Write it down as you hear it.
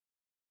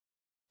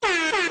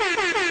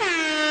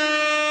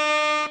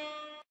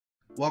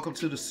Welcome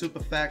to the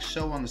Superfacts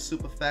Show on the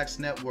Superfacts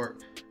Network,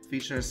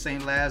 featuring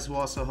St. Laz, who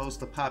also hosts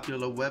the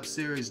popular web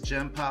series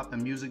Gem Pop,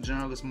 and music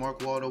journalist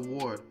Mark Walter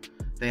Ward.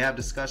 They have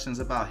discussions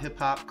about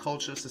hip-hop,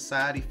 culture,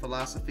 society,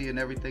 philosophy, and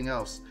everything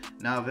else.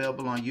 Now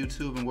available on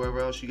YouTube and wherever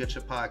else you get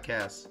your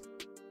podcasts.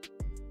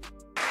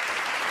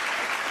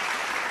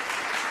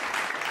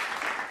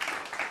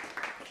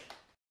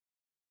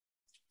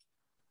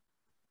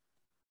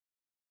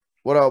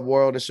 What up,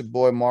 world? It's your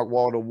boy Mark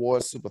Walter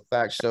Ward,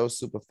 Superfacts Show,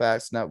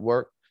 Superfacts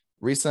Network.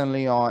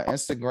 Recently on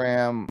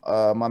Instagram,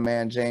 my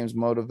man James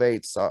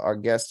Motivates, our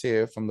guest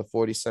here from the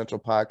 40 Central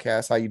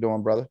podcast. How you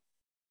doing, brother?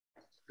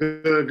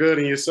 Good.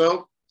 And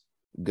yourself?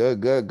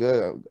 Good.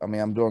 I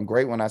mean, I'm doing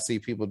great when I see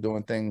people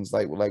doing things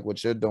like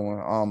what you're doing.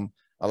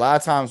 A lot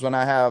of times when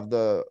I have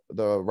the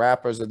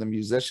rappers or the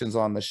musicians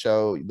on the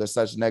show, there's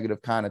such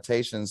negative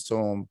connotations to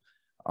them.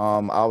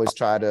 I always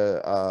try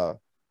to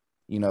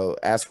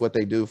ask what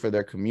they do for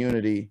their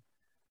community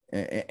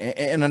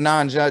in a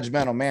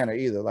non-judgmental manner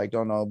either. Like,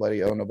 don't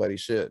nobody owe nobody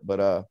shit,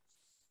 but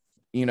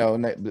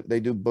they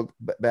do book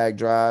bag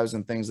drives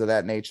and things of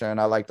that nature, and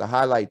I like to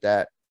highlight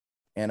that.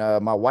 And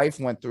my wife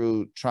went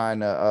through trying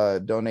to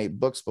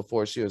donate books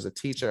before she was a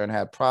teacher and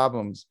had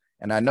problems,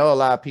 and I know a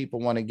lot of people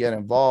want to get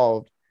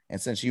involved, and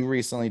since you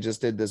recently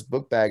just did this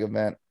book bag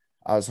event,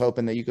 I was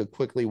hoping that you could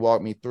quickly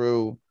walk me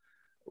through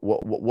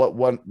what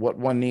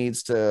one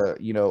needs to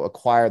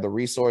acquire the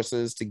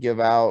resources to give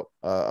out,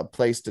 a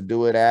place to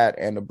do it at,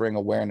 and to bring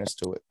awareness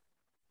to it.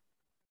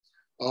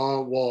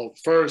 Well,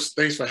 first,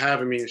 thanks for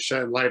having me and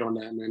shedding light on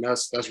that, man.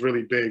 That's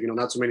really big.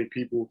 Not too many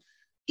people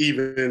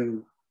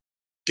even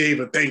gave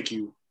a thank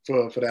you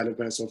for that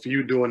event. So for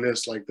you doing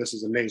this, this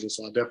is amazing.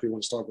 So I definitely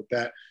want to start with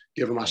that,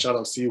 giving my shout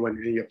out to you and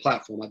your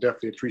platform. I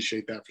definitely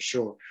appreciate that for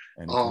sure.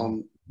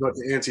 But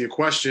to answer your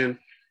question,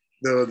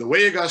 the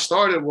way it got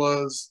started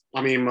was,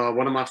 one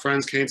of my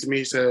friends came to me,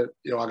 he said,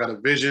 I got a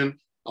vision.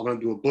 I'm going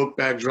to do a book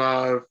bag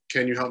drive.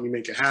 Can you help me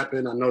make it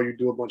happen? I know you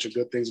do a bunch of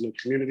good things in the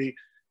community.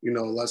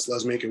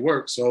 Let's make it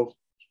work. So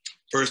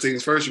first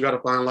things first, you got to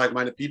find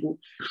like-minded people,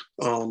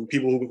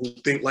 people who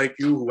think like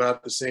you, who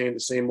have the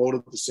same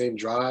motive, the same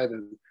drive,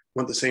 and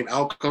want the same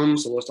outcome.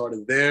 So we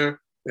started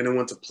there. Then it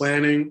went to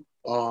planning,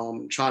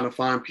 trying to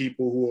find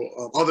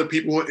people other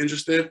people who are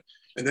interested.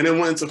 And then it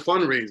went into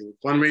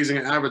fundraising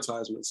and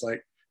advertisements,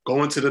 like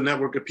going to the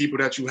network of people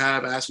that you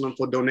have, asking them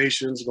for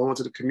donations, going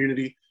to the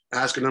community,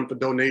 asking them for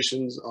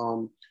donations.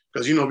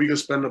 Because, we can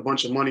spend a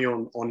bunch of money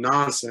on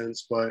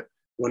nonsense, but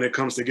when it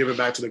comes to giving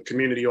back to the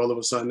community, all of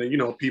a sudden,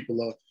 people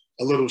are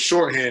a little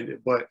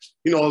shorthanded. But,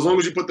 as long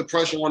as you put the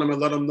pressure on them and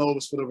let them know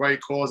it's for the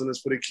right cause and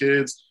it's for the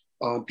kids,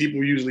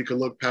 people usually can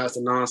look past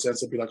the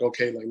nonsense and be like,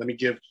 okay, let me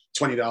give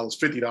 $20,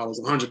 $50,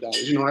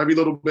 $100. Every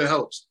little bit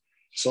helps.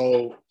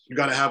 So you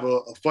got to have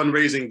a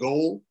fundraising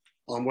goal.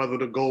 Whether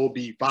the goal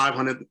be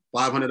 $500,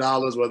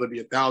 whether it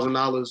be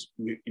 $1,000,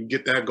 you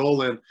get that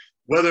goal. And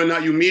whether or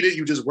not you meet it,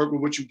 you just work with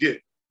what you get.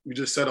 You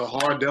just set a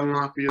hard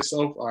deadline for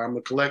yourself. All right, I'm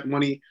going to collect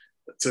money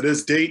to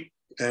this date,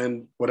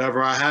 and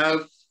whatever I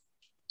have,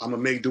 I'm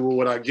going to make do with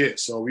what I get.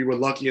 So we were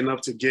lucky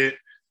enough to get,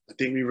 I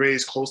think we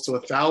raised close to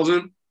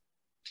 1,000.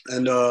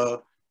 And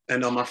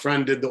my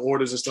friend did the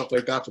orders and stuff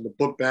like that for the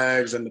book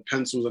bags and the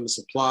pencils and the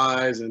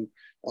supplies. And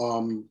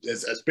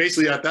it's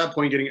basically at that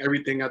point getting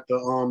everything at the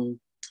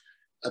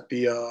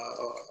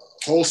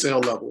wholesale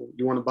level.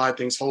 You want to buy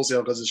things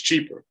wholesale because it's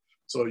cheaper.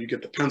 So you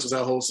get the pencils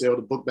at wholesale,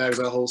 the book bags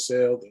at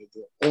wholesale,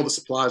 all the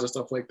supplies and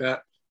stuff like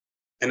that.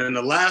 And then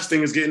the last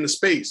thing is getting the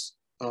space.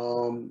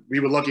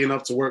 We were lucky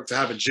enough to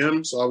have a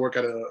gym. So I work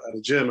at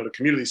a gym at a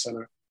community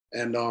center,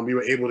 and we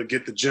were able to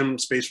get the gym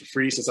space for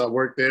free since I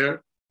worked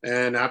there.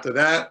 And after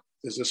that,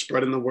 it's just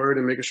spreading the word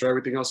and making sure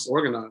everything else is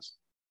organized.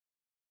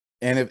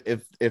 And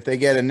if they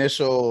get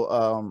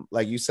initial,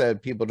 like you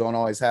said, people don't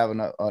always have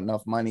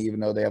enough money, even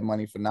though they have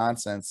money for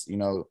nonsense,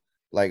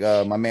 like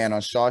my man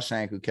on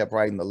Shawshank who kept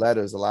writing the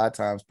letters, a lot of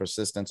times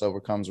persistence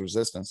overcomes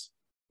resistance.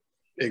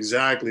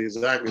 Exactly.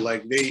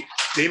 Like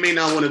they may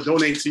not want to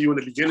donate to you in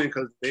the beginning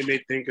because they may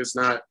think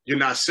you're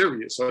not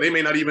serious, or they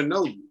may not even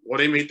know you, or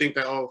they may think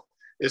that,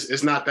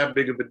 it's not that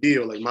big of a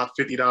deal. Like my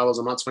 $50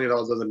 or my $20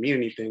 doesn't mean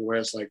anything. Where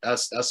it's like,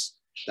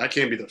 that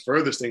can't be the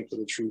furthest thing for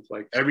the truth.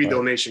 Like every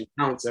donation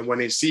counts. And when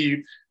they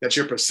see that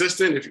you're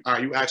persistent, if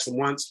you asked them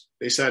once,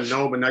 they said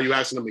no, but now you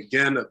asking them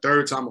again, a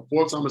third time, a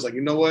fourth time, it's like,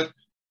 you know what?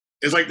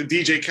 It's like the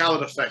DJ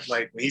Khaled effect.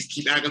 Like when he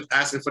keep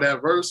asking for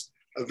that verse,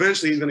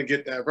 eventually he's going to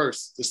get that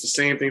verse. It's the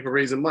same thing for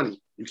raising money.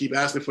 You keep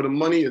asking for the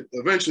money,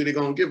 eventually they're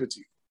going to give it to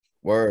you.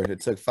 Word.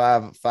 It took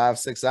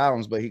 6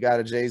 albums, but he got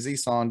a Jay-Z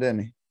song, didn't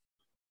he?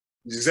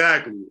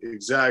 Exactly.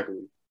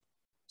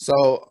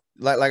 So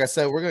like I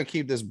said, we're going to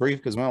keep this brief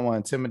because we don't want to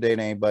intimidate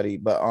anybody,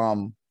 but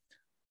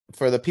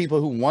for the people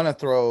who want to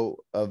throw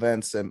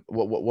events, and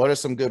what are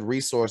some good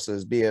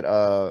resources, be it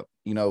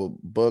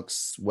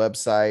books,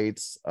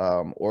 websites,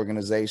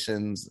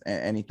 organizations,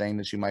 anything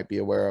that you might be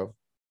aware of?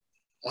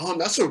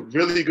 That's a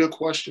really good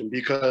question,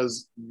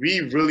 because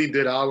we really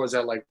did ours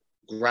at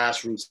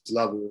grassroots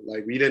level.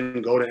 Like we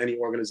didn't go to any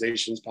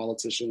organizations,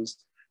 politicians,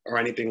 or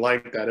anything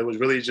like that. It was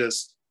really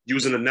just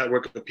using the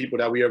network of people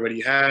that we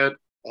already had,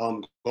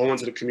 going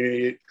to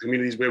the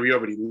communities where we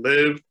already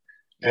live.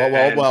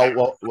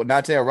 Well,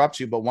 not to interrupt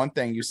you, but one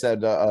thing you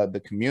said,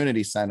 the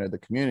community center,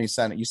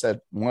 you said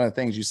one of the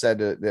things you said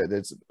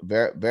that's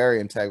very, very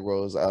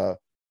integral is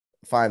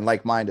find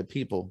like-minded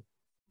people.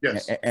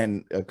 Yes.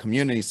 And a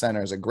community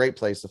center is a great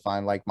place to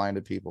find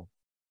like-minded people.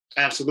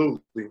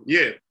 Absolutely.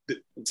 Yeah.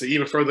 To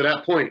even further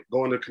that point,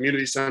 going to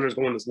community centers,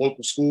 going to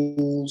local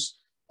schools,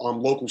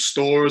 local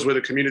stores where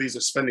the communities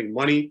are spending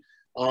money,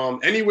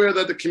 anywhere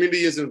that the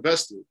community is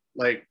invested.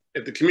 Like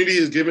if the community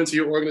is given to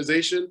your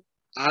organization,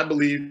 I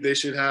believe they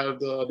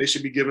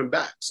should be given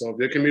back. So if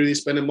their community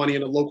is spending money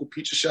in a local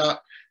pizza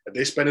shop, if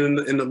they spend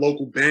it in the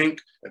local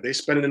bank, if they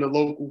spend it in the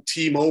local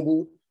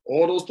T-Mobile,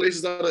 all those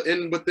places that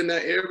are within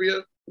that area,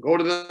 go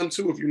to them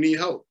too if you need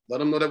help. Let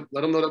them know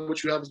that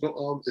what you have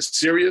is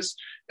serious,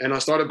 and I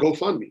start a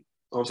GoFundMe.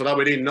 So that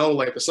way they know,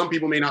 like, some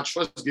people may not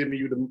trust giving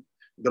you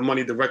the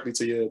money directly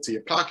to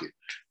your pocket,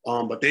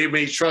 but they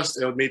may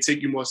trust, it may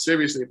take you more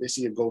seriously if they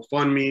see a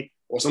GoFundMe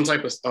or some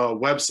type of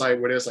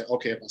website where there's like,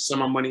 okay, if I send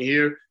my money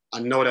here, I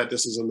know that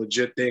this is a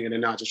legit thing and they're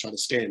not just trying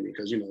to scam me,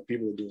 because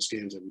people are doing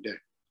scams every day.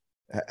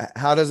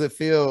 How does it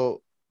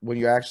feel when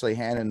you're actually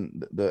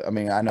handing I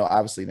mean, I know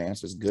obviously the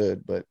answer is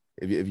good, but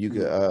if you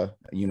could, I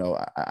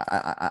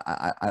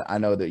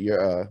know that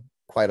you're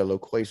quite a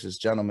loquacious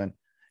gentleman.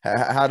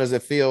 How does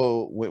it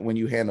feel when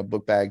you hand a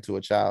book bag to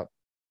a child?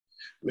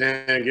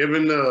 Man,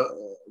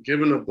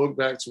 giving a book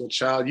bag to a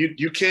child,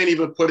 you can't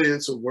even put it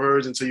into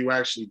words until you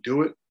actually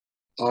do it,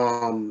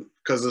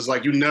 because it's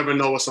like you never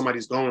know what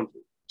somebody's going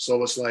through.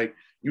 So it's like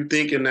you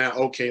thinking that,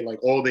 okay,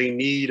 like all they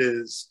need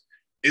is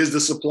the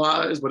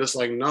supplies, but it's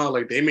like, no,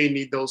 like they may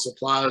need those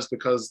supplies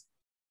because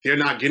they're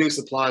not getting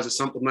supplies to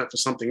supplement for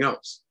something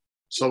else.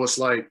 So it's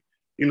like,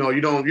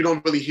 you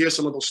don't really hear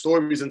some of those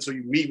stories until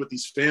you meet with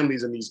these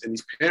families and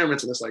these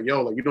parents, and it's like,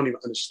 yo, like you don't even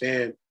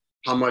understand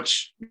how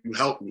much you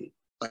helped me.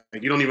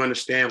 Like you don't even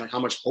understand like how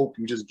much hope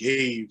you just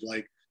gave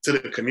like to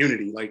the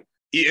community. Like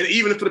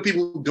even for the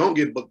people who don't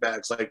get book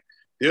bags, like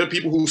there are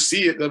people who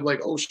see it, they're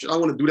like, oh shit, I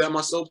want to do that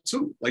myself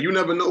too. Like you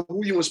never know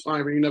who you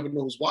inspire, you never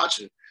know who's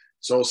watching.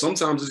 So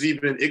sometimes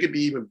it could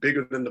be even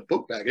bigger than the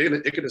book bag.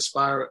 It could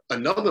inspire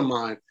another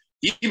mind.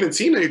 Even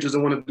teenagers that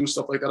want to do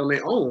stuff like that on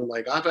their own.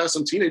 Like I've had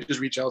some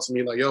teenagers reach out to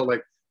me like, yo,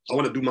 like I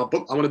want to do a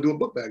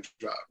book bag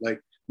drive. Like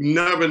you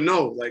never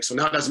know. Like, so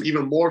now there's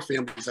even more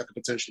families that could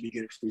potentially be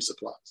getting free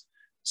supplies.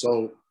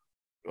 So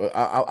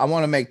I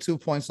want to make 2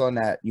 points on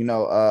that.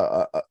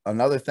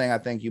 Another thing I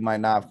think you might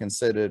not have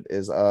considered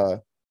is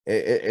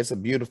it's a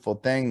beautiful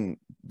thing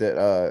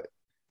that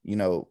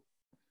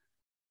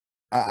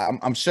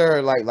I'm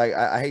sure like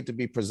I hate to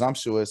be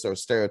presumptuous or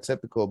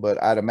stereotypical,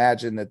 but I'd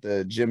imagine that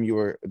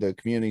the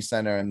community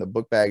center and the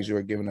book bags you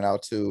were giving it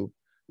out to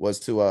was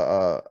to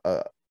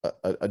a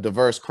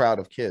diverse crowd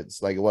of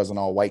kids. Like it wasn't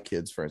all white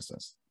kids, for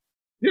instance.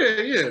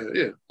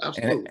 Yeah,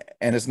 absolutely.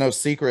 And it's no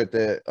secret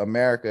that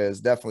America has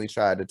definitely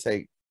tried to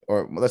take,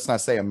 or let's not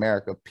say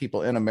America,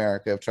 people in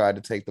America have tried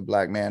to take the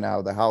Black man out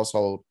of the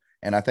household.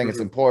 And I think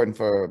it's important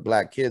for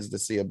Black kids to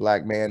see a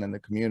Black man in the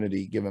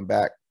community giving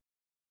back.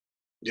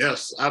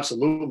 Yes,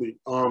 absolutely.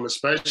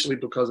 Especially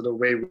because of the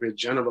way we're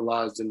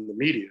generalized in the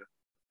media.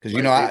 Because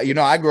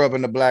I grew up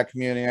in the Black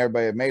community.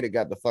 Everybody that made it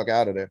got the fuck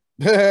out of there.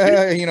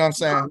 You know what I'm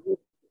saying?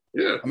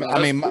 Yeah. I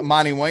mean,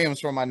 Monty Williams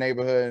from my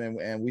neighborhood,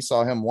 and we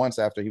saw him once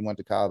after he went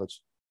to college.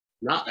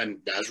 And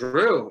that's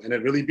real, and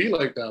it really be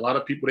like that. A lot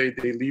of people they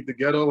leave the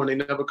ghetto and they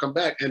never come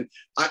back, and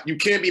you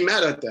can't be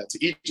mad at that.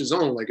 To each his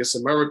own. Like it's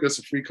America, it's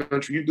a free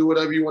country. You do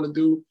whatever you want to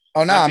do.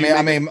 Oh no,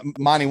 I mean,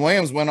 Monty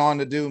Williams went on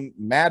to do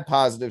mad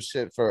positive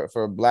shit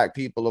for Black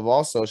people of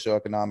all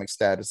socioeconomic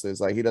statuses.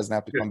 Like he doesn't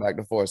have to come back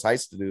to Forest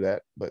Heights to do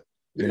that, but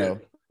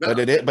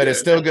it's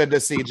still good to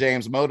see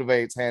James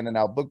Motivates handing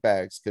out book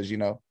bags because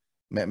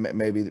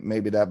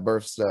maybe that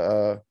births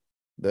the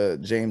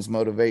James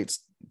Motivates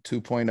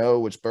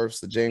 2.0, which births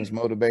the James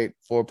Motivate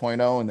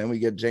 4.0, and then we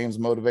get James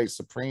Motivate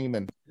Supreme,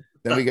 and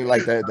then we get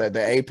like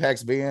the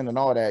Apex being and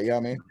all that. You know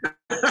what I mean?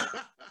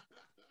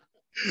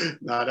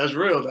 Nah, that's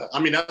real. I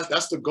mean,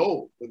 that's the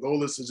goal. The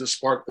goal is to just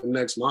spark the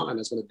next mind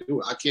that's going to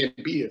do it. I can't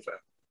be here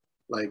forever.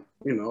 Like,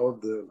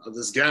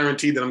 this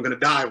guarantee that I'm going to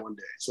die one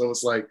day. So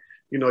it's like,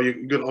 you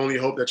could only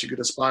hope that you could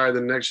inspire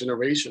the next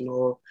generation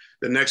or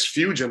the next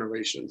few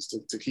generations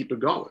to keep it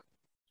going.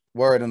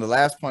 Word. And the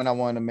last point I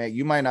wanted to make,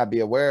 you might not be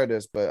aware of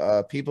this,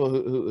 but people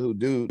who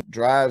do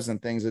drives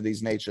and things of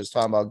these natures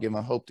talking about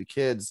giving hope to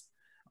kids.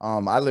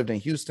 I lived in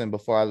Houston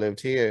before I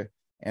lived here,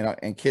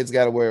 and kids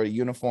got to wear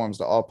uniforms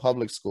to all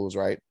public schools,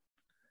 right?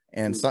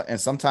 And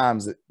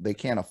sometimes they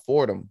can't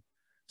afford them.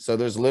 So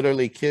there's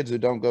literally kids who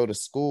don't go to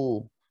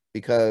school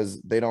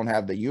because they don't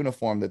have the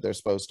uniform that they're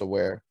supposed to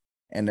wear,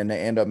 and then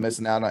they end up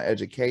missing out on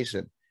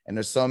education. And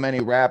there's so many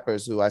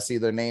rappers who I see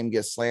their name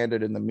get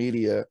slandered in the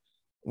media.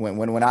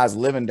 When I was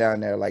living down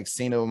there, like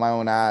seen it with my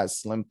own eyes,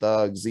 Slim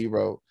Thug,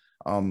 Zero,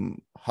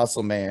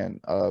 Hustle Man,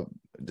 I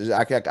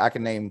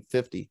can name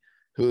 50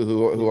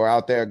 who are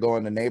out there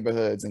going to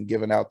neighborhoods and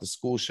giving out the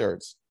school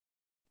shirts,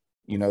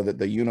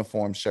 the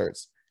uniform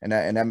shirts.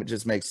 that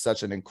just makes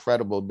such an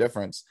incredible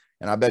difference.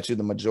 And I bet you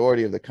the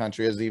majority of the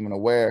country isn't even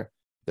aware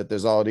that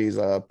there's all these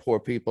poor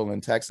people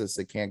in Texas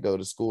that can't go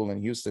to school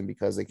in Houston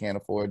because they can't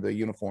afford the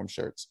uniform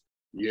shirts.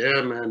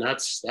 Yeah, man,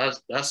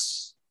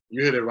 that's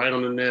you hit it right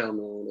on the nail,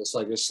 man. It's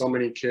like there's so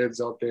many kids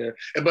out there,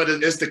 but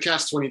it's the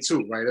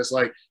catch-22, right? It's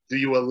like, do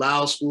you want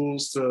your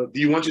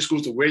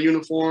schools to wear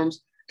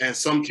uniforms and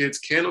some kids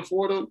can't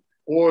afford them,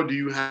 or do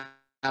you have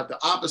the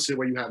opposite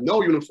where you have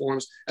no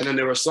uniforms and then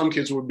there are some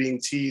kids who are being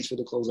teased for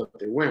the clothes that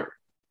they're wearing?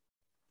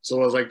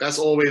 So it's like that's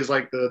always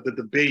like the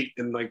debate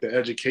in like the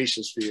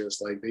education sphere.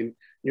 It's like the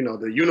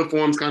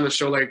uniforms kind of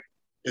show like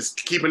it's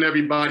keeping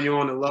everybody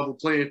on a level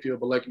playing field,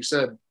 but like you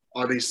said,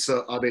 are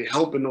they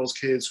helping those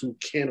kids who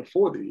can't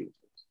afford the uniforms?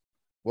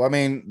 Well, I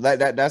mean,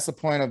 that's the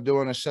point of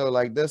doing a show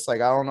like this. Like,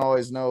 I don't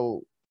always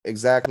know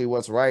exactly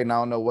what's right, and I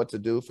don't know what to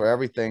do for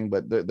everything,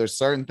 but there's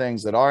certain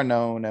things that are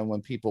known, and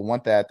when people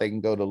want that, they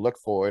can go to look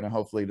for it. And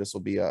hopefully this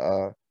will be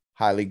a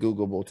highly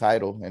Googleable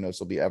title, and this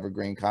will be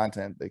evergreen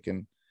content that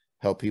can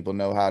help people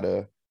know how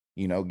to,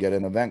 get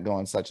an event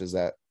going such as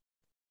that.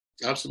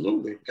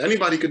 Absolutely.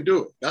 Anybody can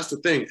do it. That's the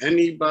thing.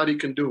 Anybody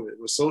can do it.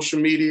 With social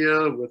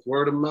media, with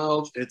word of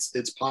mouth,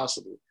 it's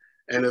possible.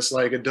 And it's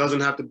like, it doesn't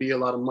have to be a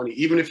lot of money.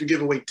 Even if you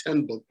give away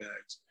 10 book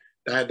bags,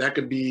 that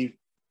could be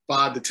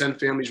 5 to 10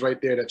 families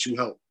right there that you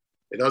help.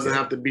 It doesn't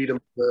have to be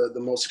the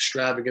most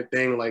extravagant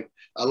thing. Like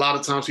a lot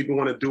of times people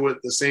want to do it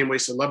the same way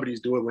celebrities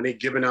do it when they're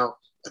giving out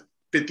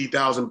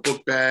 50,000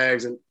 book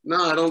bags. And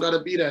no, I don't got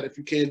to be that if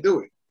you can't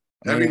do it.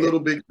 Every little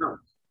bit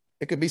counts.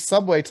 It could be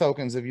subway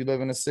tokens if you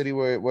live in a city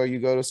where you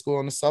go to school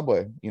on the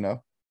subway, Yep.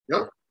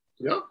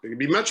 It could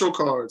be Metro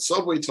cards,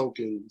 subway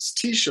tokens,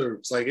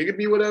 T-shirts. Like it could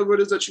be whatever it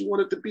is that you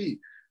want it to be.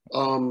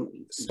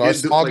 Start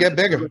small, get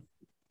bigger.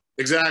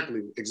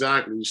 Exactly.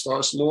 You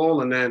start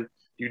small, and then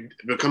it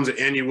becomes an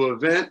annual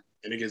event,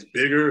 and it gets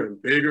bigger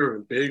and bigger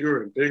and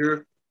bigger and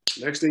bigger.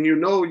 Next thing you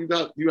know, you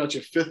got your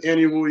 5th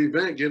annual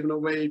event giving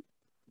away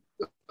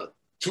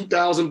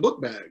 2,000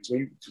 book bags.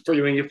 In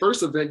your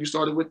first event, you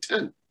started with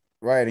 10.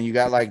 Right, and you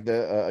got like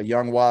the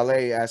young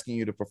Wale asking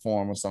you to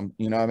perform or something.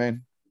 You know what I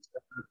mean?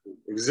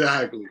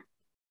 Exactly.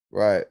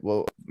 Right.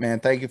 Well,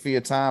 man, thank you for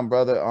your time,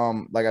 brother.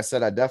 Like I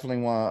said, I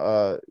definitely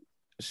want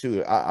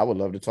I would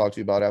love to talk to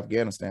you about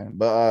Afghanistan,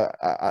 but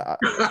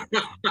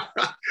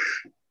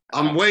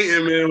I'm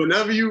waiting, man.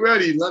 Whenever you're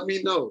ready, let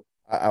me know.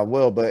 I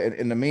will, but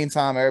in the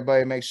meantime,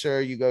 everybody make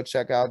sure you go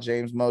check out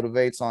James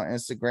Motivates on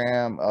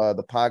Instagram,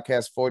 the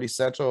podcast 40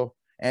 Central.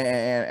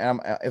 And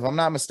if I'm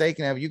not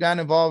mistaken, have you gotten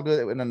involved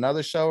in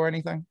another show or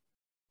anything?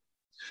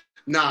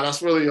 Nah,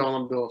 that's really all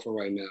I'm doing for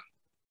right now.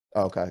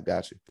 Okay,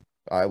 got you.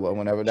 All right, well,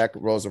 whenever that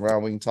rolls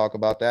around, we can talk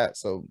about that.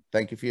 So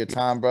thank you for your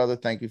time, brother.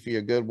 Thank you for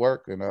your good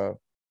work, and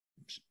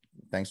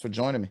thanks for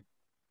joining me.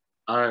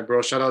 All right,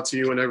 bro. Shout out to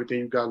you and everything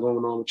you got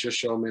going on with your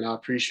show, man. I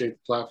appreciate the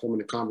platform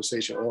and the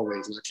conversation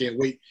always, and I can't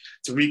wait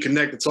to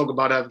reconnect and talk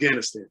about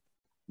Afghanistan.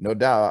 No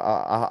doubt.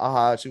 I'll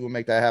holler at you. We'll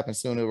make that happen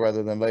sooner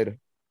rather than later.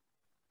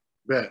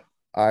 Bet.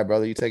 All right,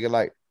 brother. You take it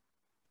light.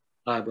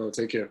 All right, bro.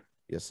 Take care.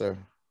 Yes, sir.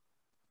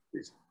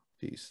 Peace.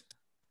 Peace.